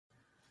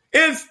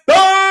It's Thursdays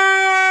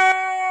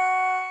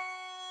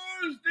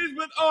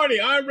with Arnie.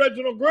 I'm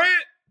Reginald Grant.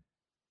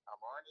 I'm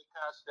Arnie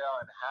Costello,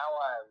 and how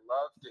I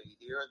love to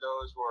hear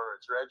those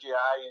words. Reggie,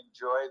 I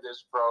enjoy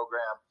this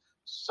program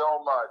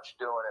so much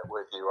doing it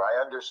with you. I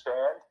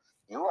understand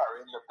you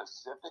are in the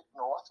Pacific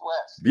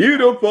Northwest.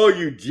 Beautiful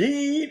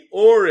Eugene,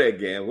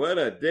 Oregon. What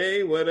a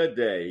day, what a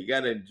day. You got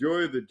to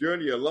enjoy the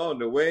journey along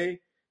the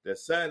way. The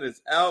sun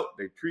is out,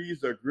 the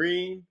trees are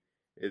green.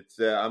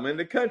 I'm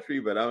in the country,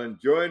 but I'm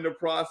enjoying the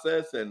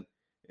process, and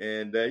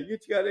you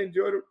just got to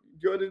enjoy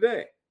the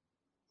day.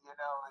 You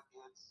know,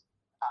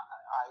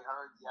 I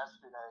heard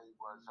yesterday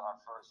was our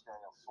first day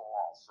of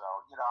fall. So,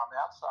 I'm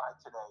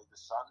outside today. The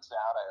sun's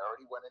out. I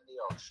already went in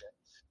the ocean,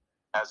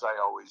 as I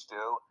always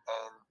do.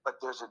 But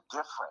there's a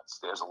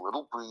difference. There's a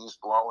little breeze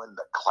blowing.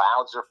 The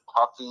clouds are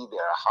puffy.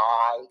 They're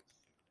high.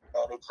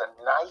 And it's a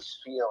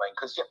nice feeling.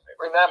 Because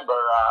remember,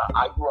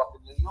 I grew up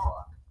in New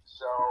York.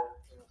 So,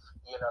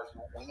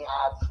 we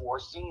had 4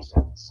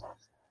 seasons.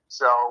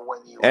 So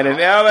when you And in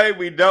LA,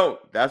 we don't.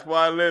 That's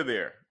why I live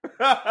there.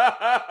 But I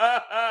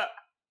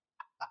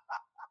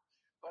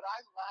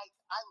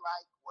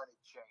like when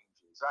it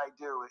changes. I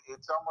do.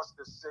 It's almost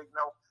a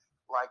signal,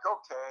 like,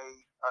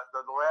 okay,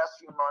 the last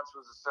few months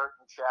was a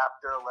certain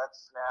chapter.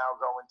 Let's now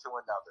go into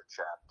another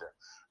chapter,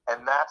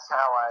 and that's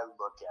how I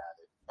look at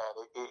it.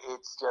 And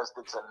it's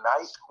a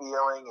nice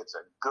feeling. It's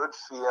a good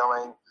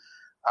feeling.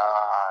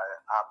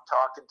 I'm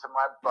talking to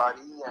my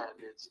buddy, and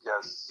it's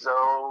just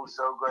so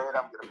great.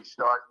 I'm going to be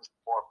starting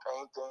more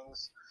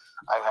paintings.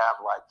 I have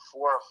like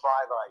 4 or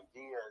 5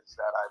 ideas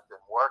that I've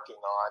been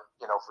working on,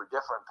 for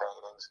different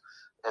paintings.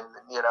 And,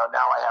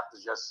 now I have to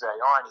just say,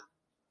 Arnie,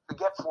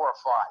 forget 4 or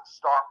 5.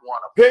 Start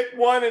one of them. Pick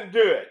one and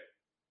do it.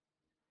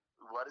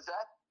 What is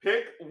that?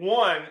 Pick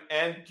one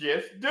and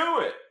just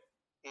do it.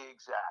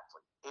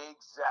 Exactly.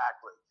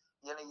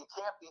 You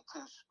can't be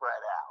too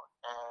spread out.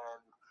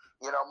 And,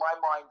 my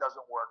mind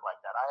doesn't work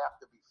like that. I have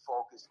to be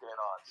focused in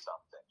on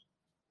something.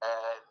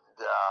 And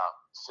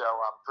so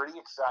I'm pretty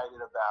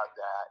excited about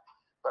that.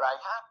 But I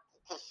have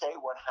to say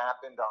what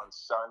happened on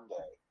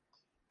Sunday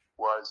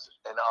was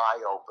an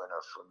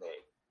eye-opener for me.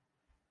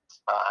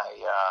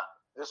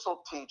 This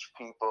will teach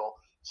people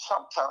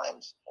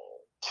sometimes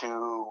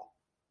to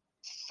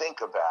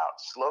think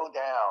about, slow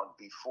down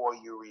before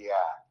you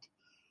react.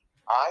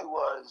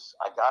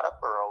 I got up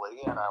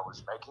early and I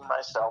was making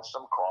myself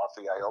some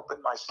coffee. I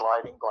opened my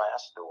sliding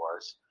glass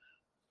doors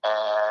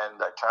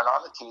and I turn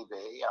on the TV.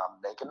 I'm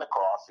making the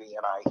coffee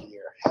and I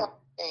hear, "Help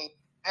me,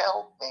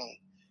 help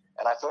me."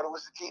 And I thought it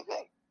was the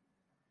TV.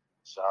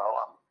 So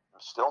I'm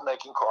still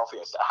making coffee.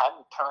 I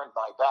hadn't turned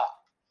my back.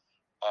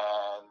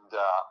 And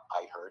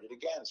I heard it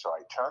again. So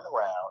I turn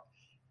around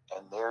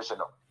and there's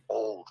an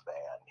old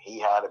man. He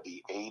had to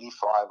be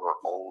 85 or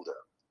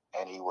older.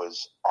 And he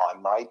was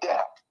on my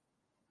deck.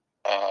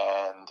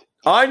 And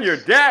on your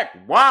deck?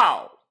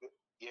 Wow.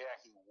 Yeah,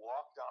 he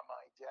walked on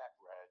my deck,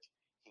 Reg.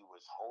 He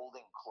was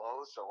holding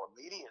clothes. So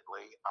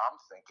immediately I'm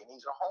thinking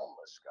he's a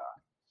homeless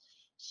guy.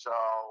 So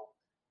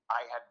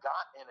I had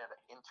gotten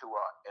into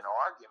an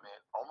argument,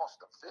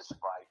 almost a fist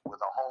fight,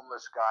 with a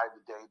homeless guy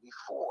the day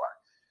before.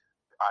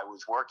 I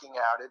was working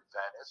out at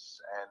Venice,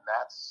 and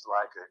that's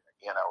like a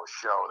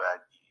show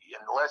that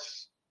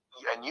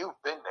and you've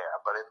been there,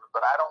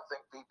 but I don't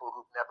think people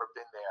who've never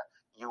been there,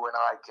 you and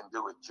I, can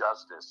do it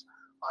justice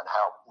on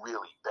how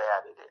really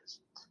bad it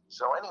is.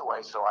 So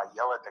anyway, so I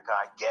yell at the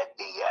guy, "Get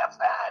the F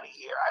out of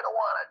here! I don't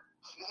want to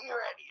hear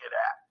any of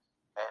that."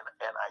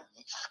 And I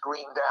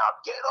screamed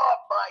out, "Get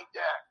off my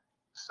deck!"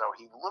 So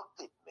he looked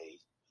at me,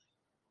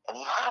 and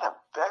he had a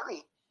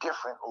very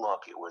different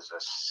look. It was a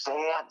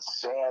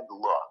sad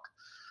look.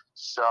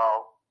 So,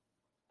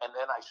 and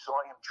then I saw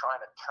him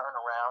trying to turn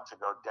around to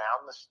go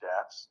down the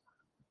steps.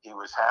 He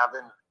was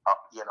having, a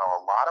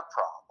lot of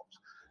problems.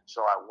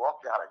 So I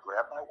walked out, I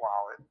grabbed my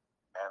wallet,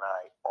 and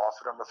I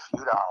offered him a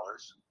few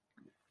dollars.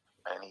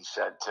 And he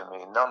said to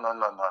me, no,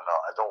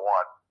 I don't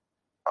want,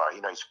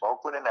 he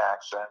spoke with an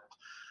accent.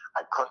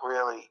 I couldn't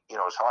really, it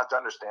was hard to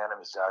understand him.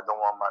 He said, "I don't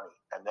want money."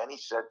 And then he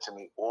said to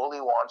me, all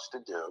he wants to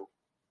do,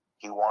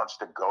 he wants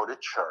to go to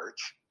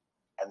church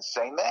and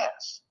say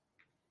Mass.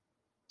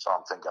 So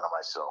I'm thinking to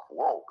myself,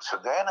 whoa. So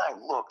then I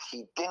looked.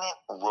 He didn't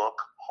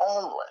look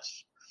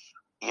homeless.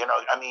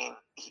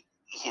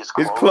 His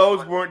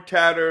clothes weren't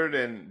tattered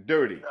and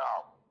dirty.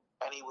 No.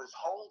 And he was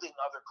holding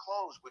other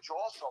clothes, which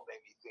also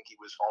made me think he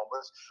was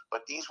homeless.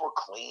 But these were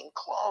clean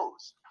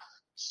clothes.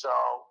 So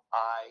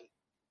I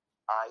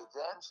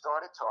then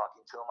started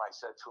talking to him. I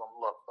said to him,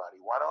 "Look,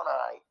 buddy, why don't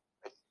I,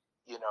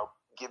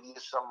 give you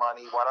some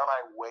money? Why don't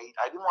I wait?"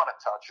 I didn't want to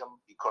touch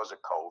him because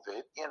of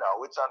COVID.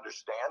 It's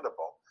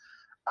understandable.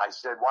 I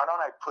said, "Why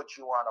don't I put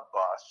you on a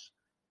bus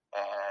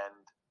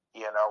and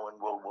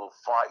we'll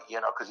fight,"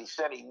 because he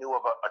said he knew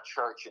of a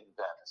church in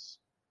Venice.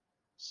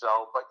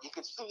 So, but you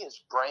could see his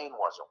brain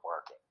wasn't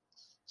working.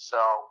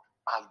 So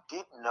I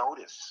did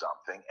notice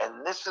something,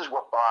 and this is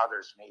what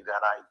bothers me,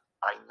 that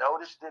I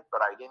noticed it,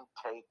 but I didn't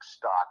take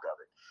stock of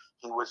it.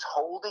 He was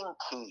holding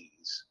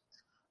keys,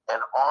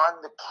 and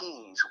on the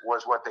keys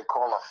was what they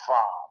call a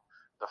fob.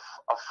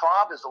 a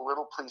fob is a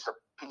little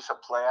piece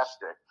of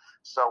plastic.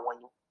 So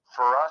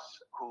for us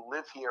who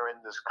live here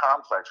in this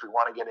complex, we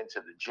want to get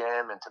into the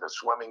gym, into the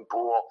swimming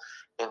pool,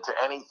 into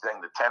anything,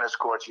 the tennis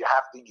courts, you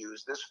have to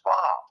use this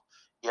fob.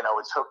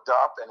 It's hooked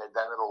up, and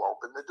then it'll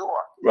open the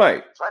door.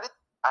 Right. So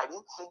I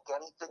didn't think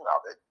anything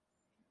of it.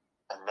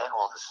 And then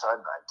all of a sudden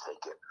I'm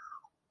thinking,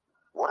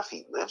 what if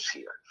he lives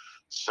here?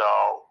 So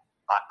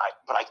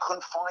but I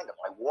couldn't find him.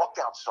 I walked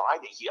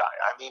outside.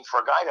 I mean,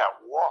 for a guy that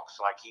walks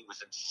like he was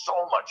in so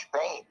much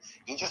pain,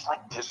 he just like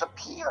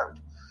disappeared.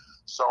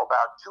 So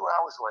about 2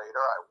 hours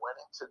later, I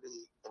went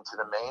into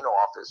the main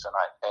office,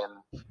 and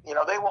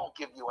they won't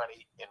give you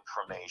any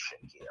information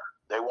here.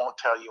 They won't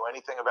tell you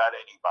anything about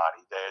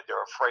anybody.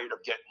 They're afraid of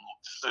getting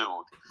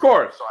sued. Of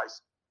course. So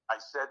I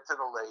said to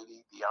the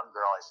lady, the young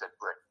girl, I said,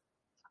 Brittany,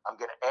 I'm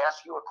going to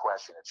ask you a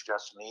question. It's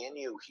just me and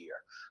you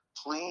here.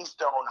 Please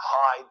don't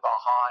hide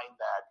behind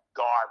that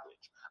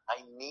garbage.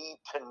 I need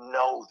to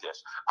know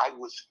this. I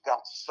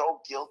felt so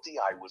guilty.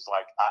 I was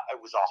like,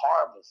 it was a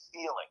horrible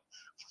feeling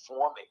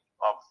for me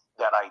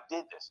that I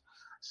did this.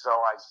 So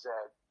I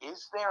said,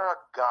 is there a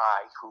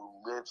guy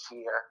who lives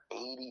here,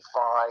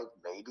 85,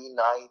 maybe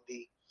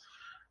 90,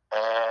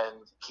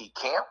 and he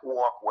can't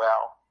walk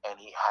well and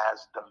he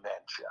has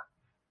dementia?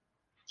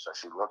 So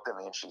she looked at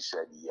me and she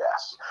said,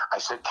 yes. I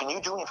said, can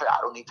you do me a favor?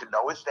 I don't need to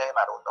know his name.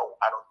 I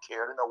don't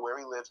care to know where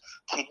he lives.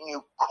 Can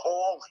you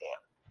call him?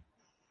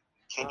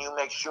 Can you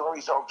make sure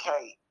he's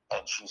okay?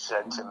 And she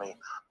said to me,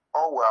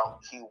 oh,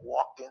 well, he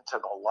walked into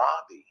the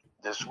lobby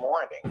this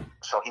morning.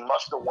 So he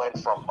must have went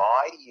from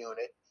my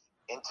unit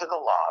into the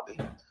lobby.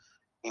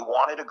 He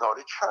wanted to go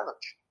to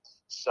church.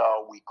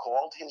 So we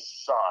called his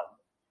son,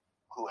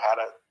 who had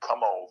to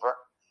come over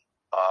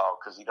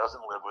because he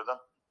doesn't live with him.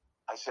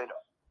 I said,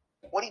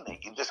 what do you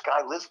mean? This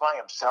guy lives by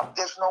himself?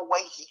 There's no way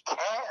he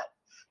can.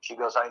 She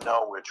goes, I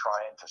know, we're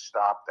trying to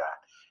stop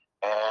that.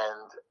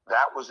 And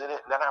that was it.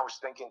 And then I was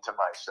thinking to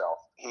myself,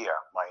 here,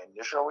 my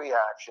initial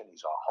reaction,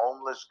 he's a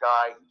homeless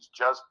guy. He's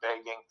just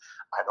begging.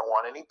 I don't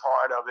want any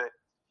part of it.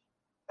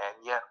 And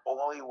yet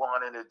all he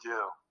wanted to do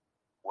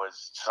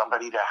was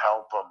somebody to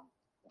help him,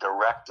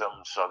 direct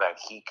him so that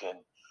he can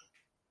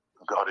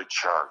go to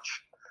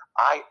church.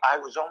 I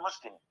was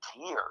almost in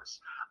tears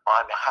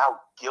on how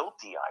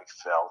guilty I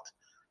felt.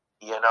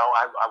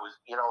 I was,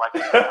 like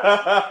I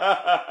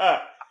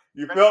said,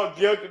 you felt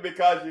guilty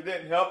because you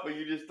didn't help him.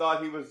 You just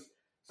thought he was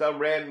some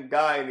random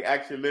guy and he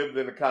actually lived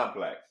in a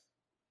complex.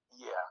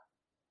 Yeah.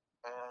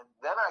 And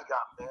then I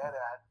got mad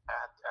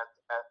at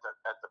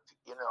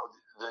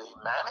the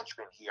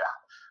management here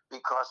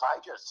because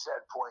I just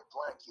said point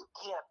blank, you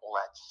can't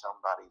let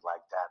somebody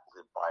like that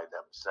live by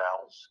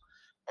themselves.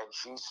 And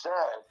she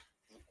said,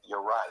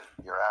 you're right.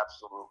 You're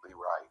absolutely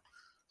right.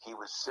 He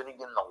was sitting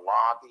in the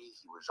lobby.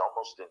 He was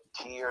almost in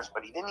tears,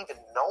 but he didn't even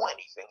know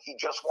anything. He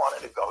just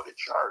wanted to go to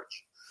church.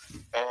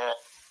 And,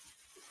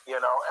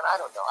 and I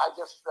don't know. I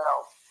just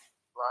felt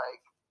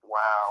like,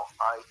 wow,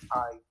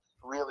 I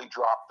really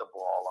dropped the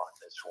ball on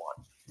this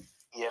one.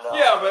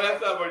 Yeah, but that's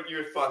not what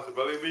your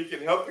responsibility. We can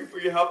help people.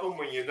 You help them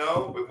when you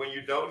know, but when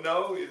you don't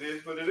know, it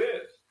is what it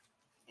is.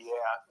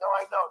 Yeah, no,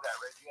 I know that,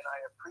 Reggie, and I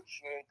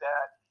appreciate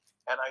that.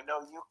 And I know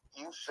you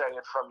say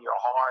it from your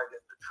heart and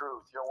the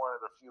truth. You're one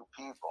of the few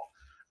people.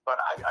 But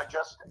I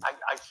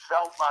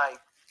felt like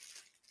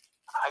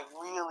I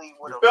really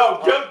would have. You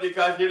felt guilty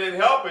because you didn't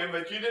help him,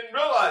 but you didn't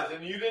realize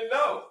it and you didn't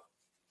know.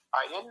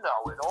 I didn't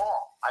know it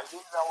all.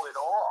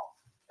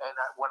 And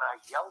when I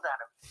yelled at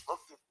him, he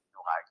looked at me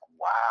like,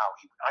 wow.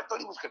 I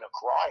thought he was going to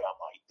cry on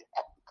my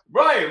deck.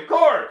 Right, of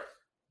course.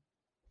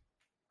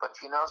 But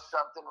you know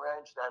something,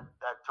 Reg,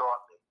 that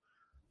taught me?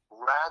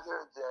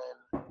 Rather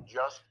than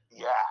just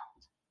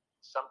react,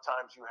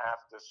 sometimes you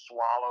have to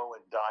swallow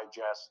and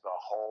digest the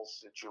whole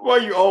situation.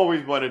 Well, you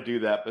always want to do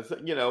that. But,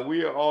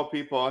 we are all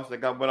people. It's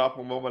like I went off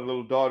with one of my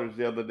little daughters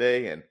the other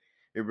day, and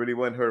it really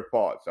wasn't her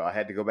fault. So I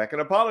had to go back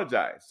and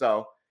apologize.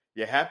 So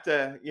you have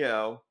to,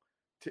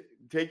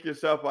 take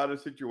yourself out of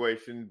the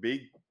situation,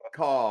 be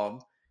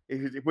calm,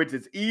 which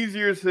is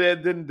easier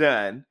said than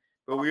done.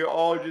 But we are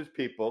all just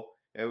people.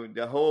 And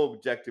the whole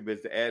objective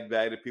is to add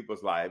value to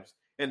people's lives.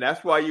 And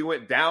that's why you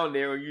went down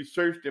there and you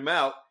searched him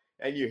out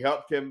and you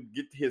helped him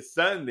get his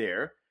son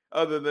there.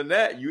 Other than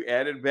that, you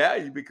added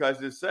value because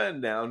his son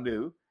now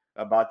knew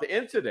about the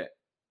incident.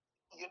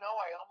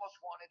 I almost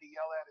wanted to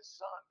yell at his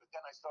son, but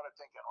then I started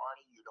thinking,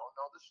 Arnie, you don't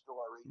know the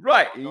story.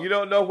 Right. And you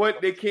don't know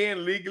what they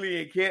can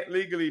legally and can't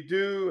legally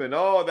do. And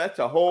that's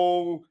a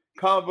whole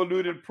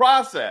convoluted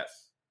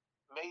process.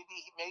 Maybe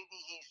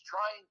he's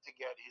trying to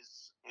get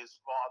his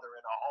father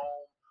in a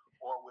home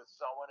or with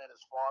someone, and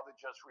his father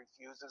just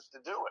refuses to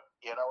do it.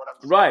 You know what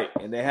I'm saying? Right.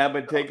 And they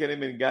haven't taken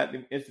him and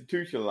gotten him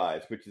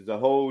institutionalized, which is a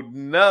whole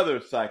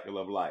nother cycle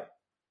of life.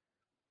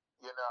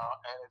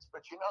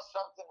 But you know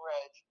something,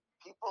 Reg?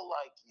 People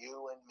like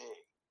you and me,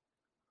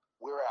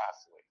 we're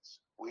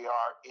athletes. We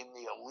are in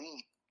the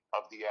elite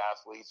of the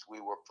athletes. We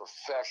were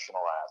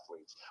professional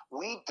athletes.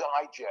 We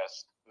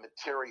digest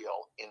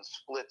material in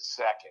split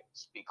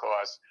seconds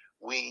because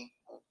we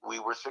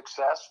were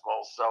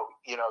successful. So,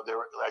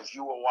 there, as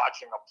you were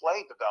watching a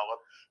play develop,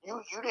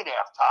 you didn't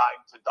have time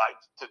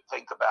to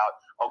think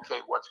about,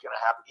 okay, what's going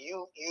to happen.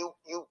 You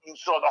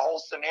saw the whole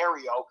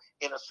scenario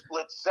in a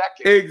split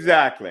second.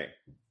 Exactly.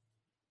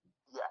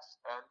 Yes,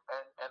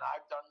 and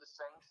I've done the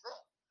same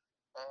thing,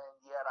 and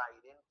yet I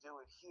didn't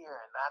do it here,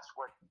 and that's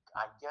what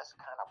I guess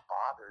kind of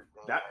bothered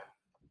me.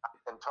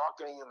 And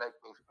talking to you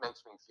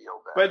makes me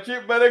feel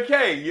better. But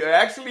okay, you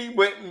actually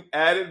went and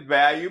added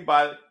value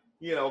by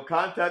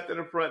contacting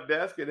the front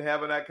desk and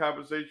having that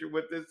conversation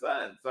with his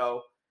son.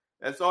 So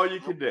that's all you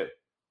can do.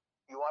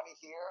 You want to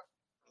hear?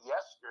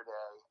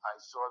 Yesterday, I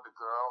saw the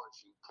girl, and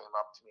she came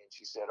up to me and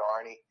she said,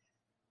 "Arnie,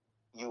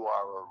 you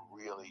are a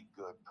really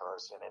good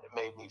person," and it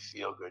made me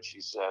feel good. She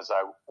says,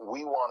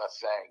 "We want to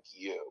thank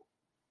you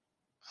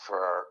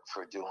for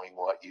doing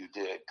what you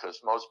did,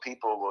 because most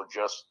people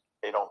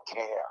they don't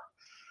care."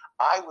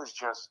 I was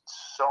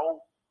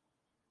so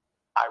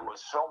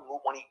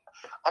moved when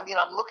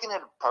I'm looking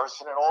at a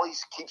person, and all he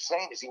keeps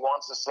saying is he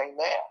wants the same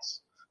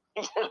ass.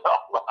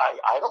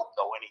 I don't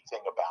know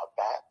anything about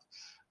that.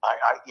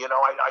 I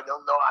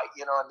don't know.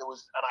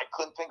 And I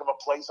couldn't think of a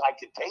place I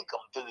could take him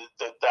to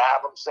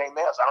have him say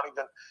mass. I don't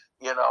even,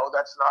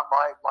 that's not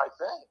my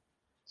thing.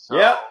 So,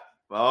 yeah.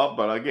 Well,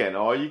 but again,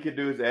 all you can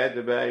do is add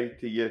the value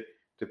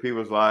to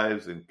people's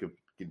lives and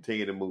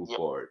continue to move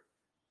forward.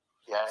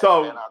 Yeah.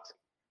 So,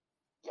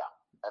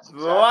 that's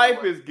exactly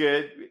life is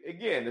good.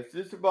 Again, it's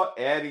just about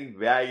adding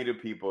value to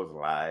people's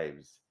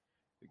lives,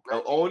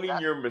 Reggie, owning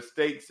your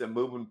mistakes and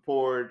moving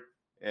forward,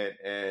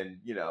 and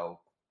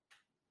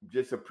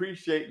just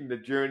appreciating the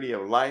journey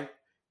of life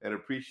and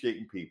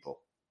appreciating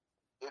people.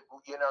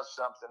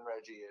 Something,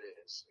 Reggie, it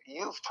is.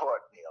 You've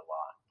taught me a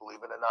lot,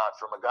 believe it or not.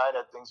 From a guy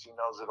that thinks he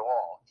knows it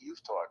all,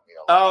 you've taught me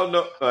a lot. Oh,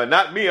 no,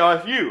 not me,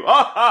 it's you.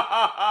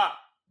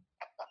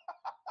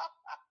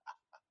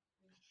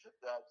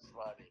 That's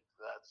funny.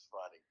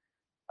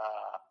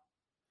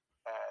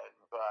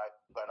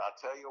 But I'll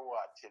tell you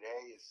what,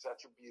 today is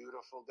such a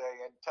beautiful day.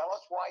 And tell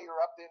us why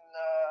you're up in...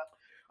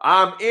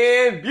 I'm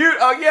in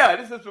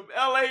this is from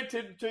LA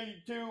to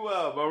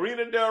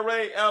Marina Del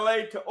Rey,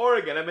 LA to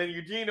Oregon. I'm in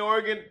Eugene,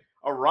 Oregon.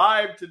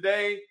 Arrived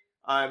today.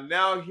 I'm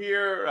now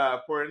here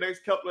for the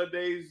next couple of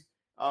days.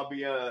 I'm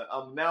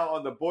now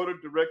on the board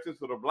of directors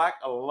for the Black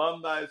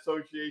Alumni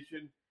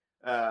Association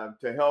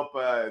to help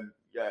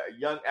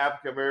young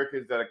African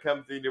Americans that are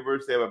coming to the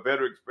university have a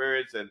better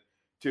experience and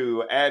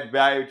to add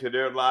value to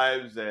their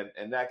lives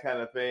and that kind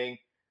of thing.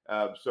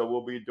 So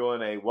we'll be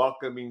doing a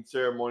welcoming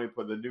ceremony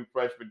for the new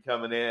freshmen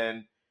coming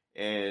in,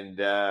 and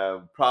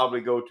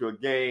probably go to a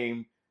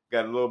game.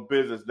 Got a little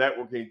business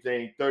networking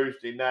thing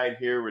Thursday night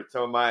here with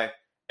some of my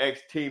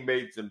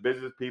ex-teammates and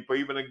business people,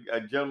 even a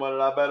gentleman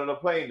that I met on a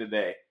plane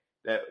today.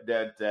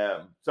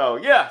 So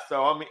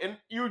I'm in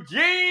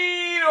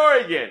Eugene,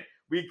 Oregon.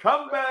 We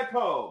come back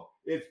home.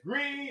 It's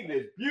green.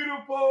 It's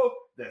beautiful.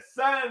 The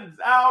sun's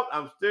out.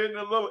 I'm staying in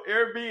a little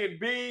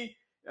Airbnb.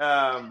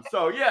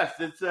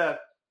 It's a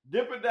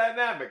different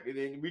dynamic.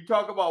 And we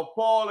talk about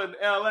fall in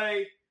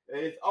LA.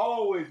 It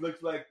always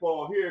looks like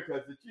fall here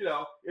because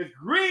it's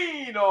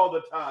green all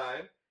the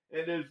time,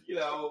 and there's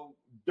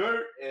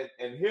dirt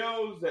and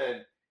hills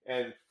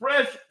and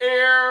fresh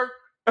air.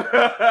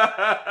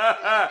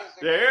 The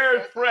air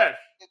is fresh.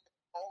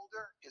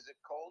 Is it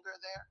colder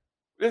there?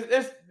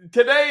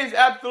 Today is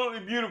absolutely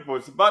beautiful.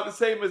 It's about the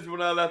same as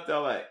when I left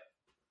LA.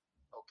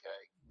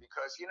 Okay,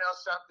 because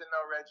something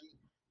though, Reggie.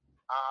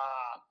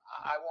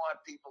 I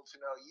want people to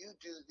know you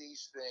do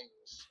these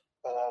things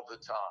all the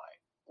time,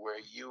 where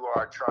you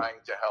are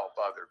trying to help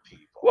other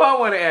people. Well, I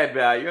want to add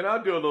value, and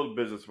I'll do a little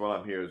business while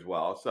I'm here as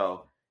well.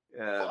 So,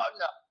 no,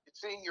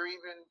 see, you're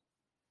even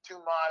too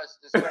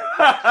modest to say.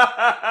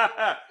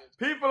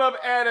 People have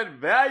added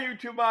value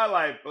to my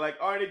life, like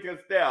Arnie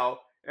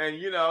Castell, and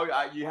you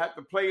have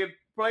to play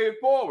it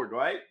forward,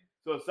 right?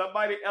 So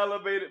somebody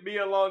elevated me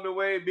along the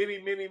way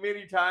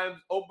many times,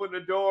 opened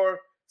the door,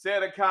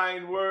 said a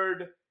kind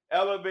word,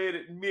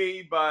 elevated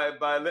me by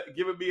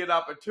giving me an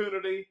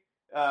opportunity.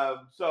 I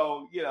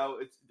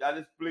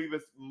just believe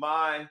it's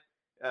my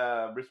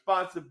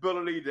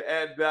responsibility to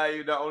add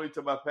value not only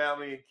to my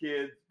family and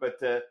kids, but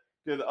to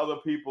the other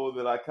people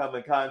that I come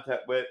in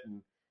contact with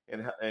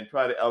and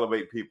try to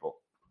elevate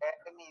people.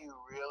 And you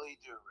really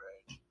do,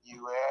 Reg.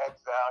 You add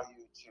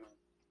value to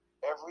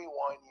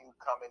everyone you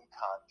come in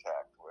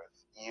contact with.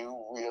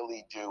 You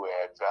really do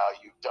add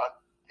value. Done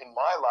in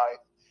my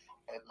life,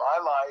 and my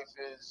life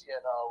is,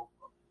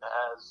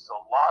 has a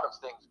lot of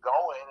things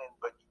going,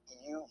 but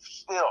you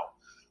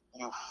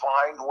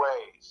find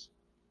ways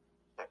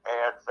to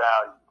add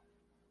value,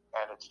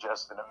 and it's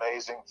just an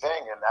amazing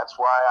thing, and that's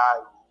why I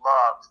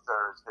love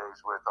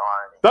Thursdays with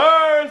Arnie.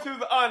 Thursdays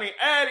with Arnie,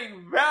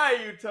 adding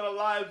value to the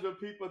lives of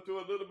people through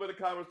a little bit of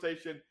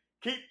conversation,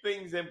 keep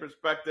things in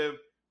perspective,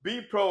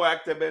 be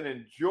proactive, and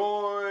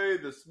enjoy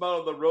the smell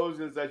of the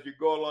roses as you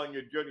go along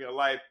your journey of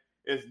life.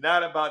 It's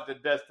not about the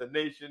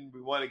destination.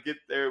 We want to get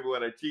there. We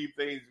want to achieve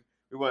things.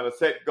 We want to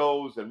set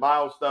goals and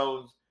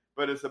milestones,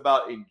 but it's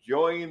about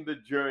enjoying the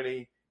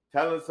journey,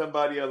 telling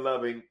somebody you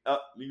love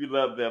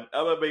them,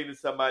 elevating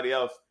somebody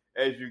else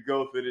as you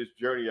go through this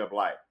journey of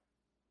life.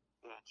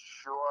 It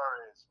sure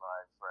is,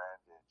 my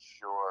friend. It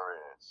sure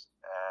is.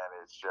 And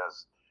it's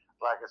just,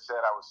 like I said,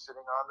 I was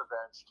sitting on the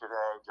bench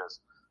today, just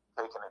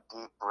taking a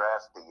deep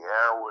breath. The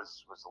air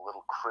was a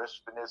little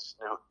crispness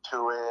to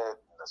it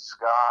in the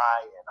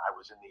sky, and I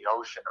was in the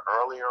ocean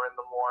earlier in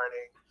the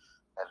morning,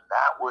 and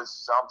that was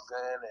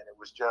something. And it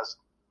was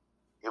just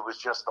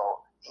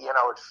all,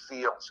 it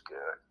feels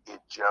good.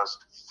 It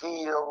just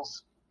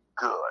feels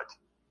good,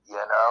 and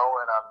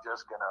I'm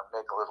just going to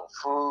make a little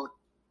food,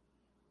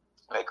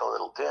 make a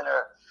little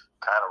dinner,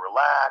 kind of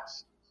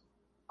relax,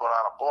 put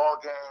on a ball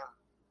game.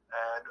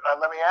 And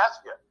let me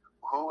ask you,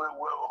 who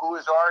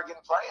is Oregon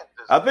playing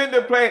this I think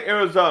they're playing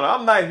Arizona.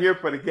 I'm not here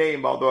for the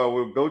game, although I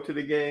will go to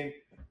the game.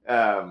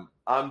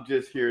 I'm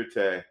just here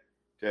to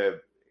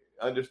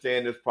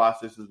understand this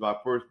process. This is my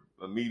first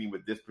meeting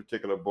with this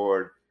particular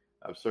board.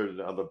 I've served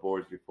on other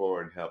boards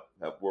before and helped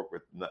work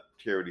with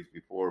charities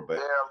before, but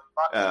they're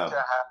lucky to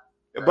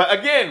have. But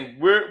again,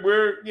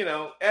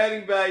 we're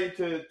adding value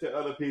to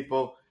other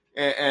people,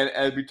 and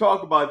as we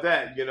talk about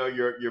that,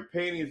 your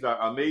paintings are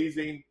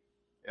amazing,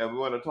 and we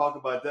want to talk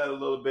about that a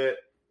little bit.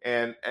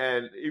 And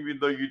even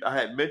though I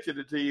had mentioned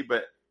it to you,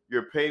 but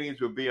your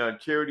paintings will be on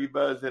Charity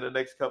Buzz in the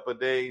next couple of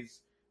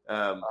days,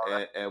 and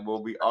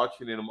we'll be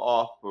auctioning them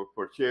off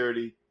for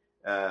charity,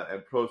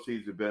 and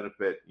proceeds to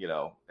benefit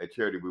a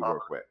charity we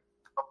work with.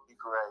 That'll be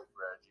great,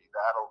 Reggie.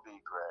 That'll be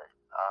great.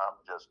 I'm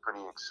just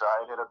pretty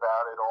excited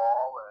about it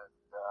all, and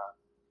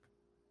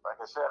like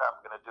I said,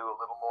 I'm going to do a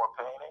little more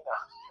painting.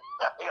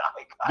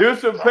 Do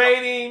some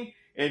painting,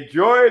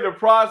 enjoy the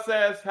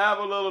process, have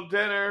a little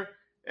dinner,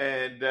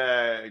 and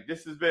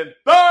this has been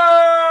Thursdays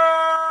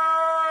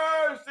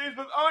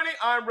with Arnie.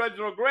 I'm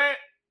Reginald Grant.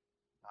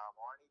 I'm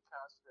Arnie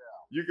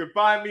Castell. You can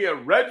find me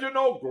at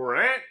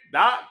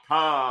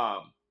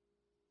reginaldgrant.com.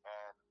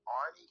 And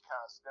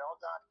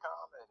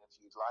ArnieCastell.com, and if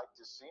you'd like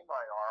to see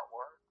my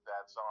artwork,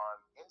 that's on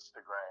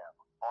Instagram,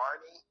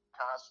 Arnie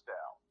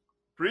Castell.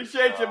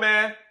 Appreciate you,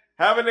 man.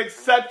 Have an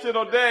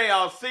exceptional day.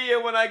 I'll see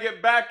you when I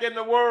get back in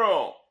the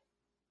world.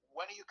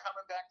 When are you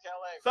coming back to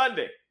LA?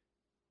 Sunday.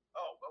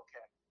 Oh,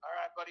 okay. All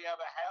right, buddy. Have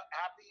a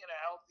happy and a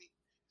healthy,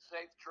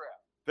 safe trip.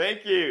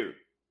 Thank you.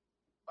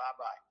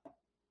 Bye-bye.